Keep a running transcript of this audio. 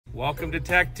welcome to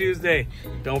Tech Tuesday.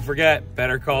 Don't forget,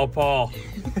 better call Paul.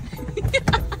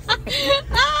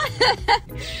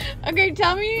 Okay,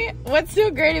 tell me what's so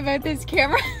great about this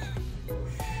camera.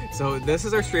 So this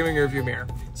is our streaming rearview mirror.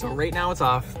 So right now it's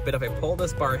off, but if I pull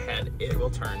this bar head, it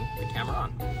will turn the camera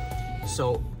on.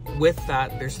 So with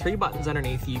that, there's 3 buttons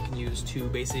underneath you can use to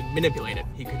basically manipulate it.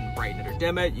 You can brighten it or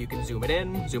dim it, you can zoom it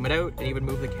in, zoom it out, and even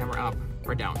move the camera up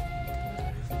or down.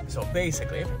 So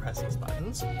basically, if I press these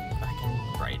buttons, I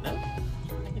can brighten it,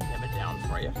 I can dim it down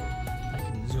for you, I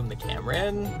can zoom the camera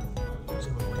in,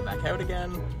 zoom it way back out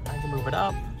again, I can move it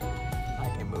up, I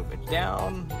can move it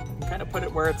down, and kind of put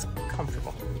it where it's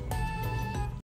comfortable.